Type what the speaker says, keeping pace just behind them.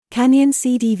Canyon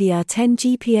CDVR-10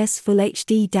 GPS Full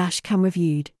HD Dashcam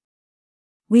reviewed.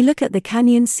 We look at the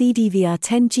Canyon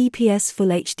CDVR-10 GPS Full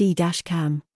HD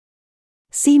Dashcam.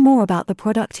 See more about the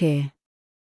product here.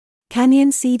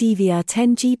 Canyon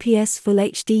CDVR-10 GPS Full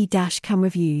HD Dashcam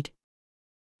reviewed.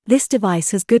 This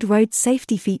device has good road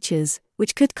safety features,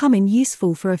 which could come in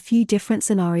useful for a few different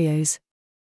scenarios.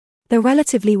 The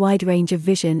relatively wide range of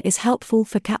vision is helpful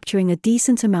for capturing a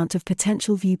decent amount of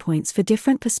potential viewpoints for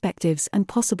different perspectives and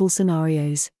possible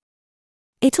scenarios.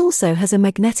 It also has a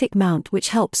magnetic mount which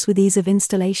helps with ease of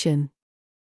installation.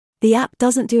 The app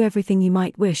doesn't do everything you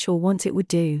might wish or want it would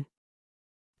do.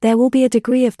 There will be a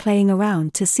degree of playing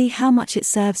around to see how much it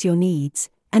serves your needs,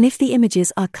 and if the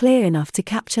images are clear enough to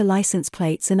capture license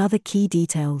plates and other key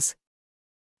details.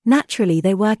 Naturally,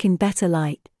 they work in better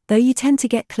light, though you tend to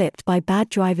get clipped by bad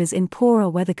drivers in poorer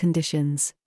weather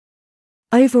conditions.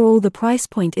 Overall, the price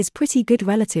point is pretty good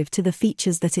relative to the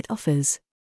features that it offers.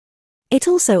 It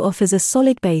also offers a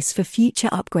solid base for future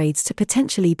upgrades to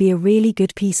potentially be a really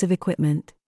good piece of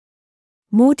equipment.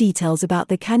 More details about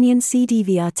the Canyon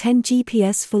CDVR-10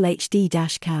 GPS Full HD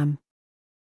Dashcam.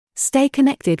 Stay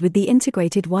connected with the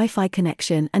integrated Wi-Fi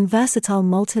connection and versatile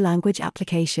multi-language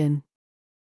application.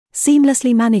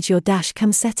 Seamlessly manage your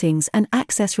dashcam settings and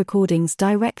access recordings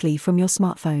directly from your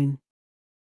smartphone.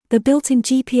 The built-in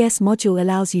GPS module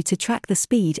allows you to track the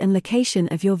speed and location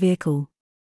of your vehicle.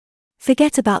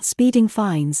 Forget about speeding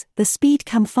fines, the speed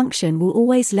cam function will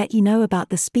always let you know about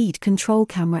the speed control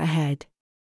camera ahead.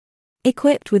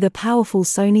 Equipped with a powerful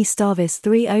Sony Starvis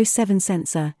 307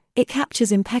 sensor, it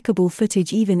captures impeccable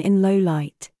footage even in low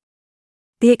light.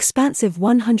 The expansive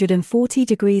 140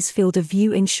 degrees field of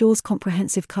view ensures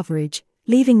comprehensive coverage,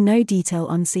 leaving no detail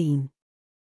unseen.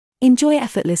 Enjoy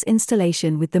effortless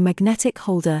installation with the magnetic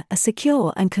holder, a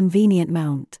secure and convenient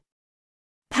mount.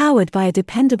 Powered by a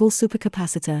dependable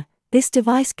supercapacitor, this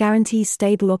device guarantees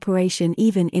stable operation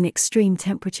even in extreme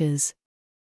temperatures.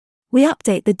 We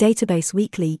update the database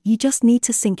weekly, you just need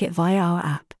to sync it via our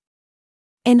app.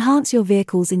 Enhance your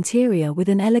vehicle's interior with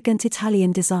an elegant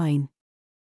Italian design.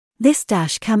 This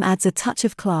dash cam adds a touch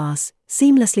of class,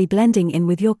 seamlessly blending in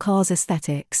with your car's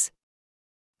aesthetics.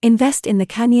 Invest in the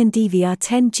Canyon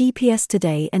DVR-10 GPS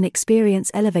today and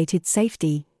experience elevated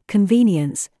safety,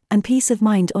 convenience, and peace of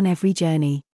mind on every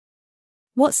journey.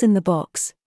 What's in the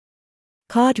box?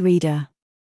 Card reader.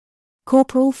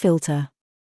 Corporal filter.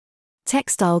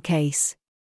 Textile case.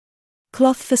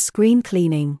 Cloth for screen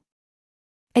cleaning.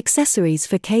 Accessories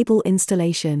for cable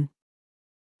installation.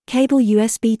 Cable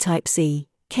USB Type-C.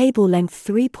 Cable length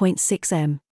 3.6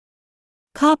 m.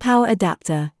 Car power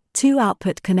adapter, 2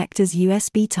 output connectors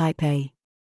USB Type-A.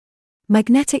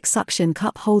 Magnetic suction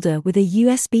cup holder with a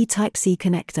USB Type-C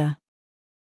connector.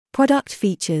 Product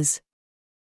features.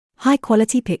 High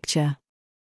quality picture.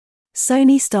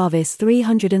 Sony Starvis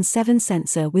 307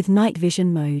 sensor with night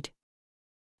vision mode.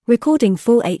 Recording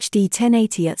Full HD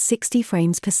 1080 at 60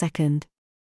 frames per second.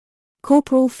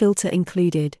 Corporal filter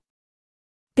included.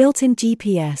 Built-in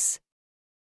GPS.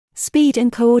 Speed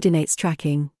and coordinates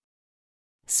tracking.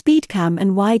 Speed cam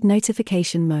and wide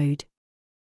notification mode.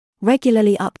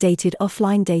 Regularly updated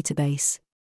offline database.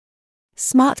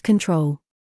 Smart control.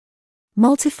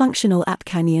 Multifunctional app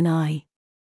Canyon Eye.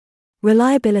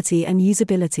 Reliability and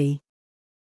usability.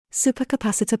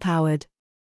 Supercapacitor powered.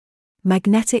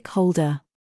 Magnetic holder.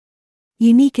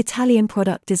 Unique Italian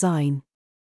product design.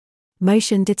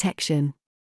 Motion detection.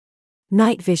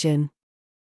 Night vision.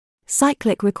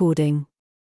 Cyclic recording.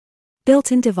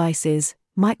 Built-in devices,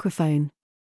 microphone.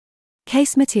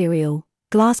 Case material,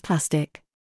 glass plastic.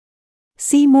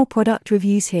 See more product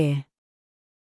reviews here.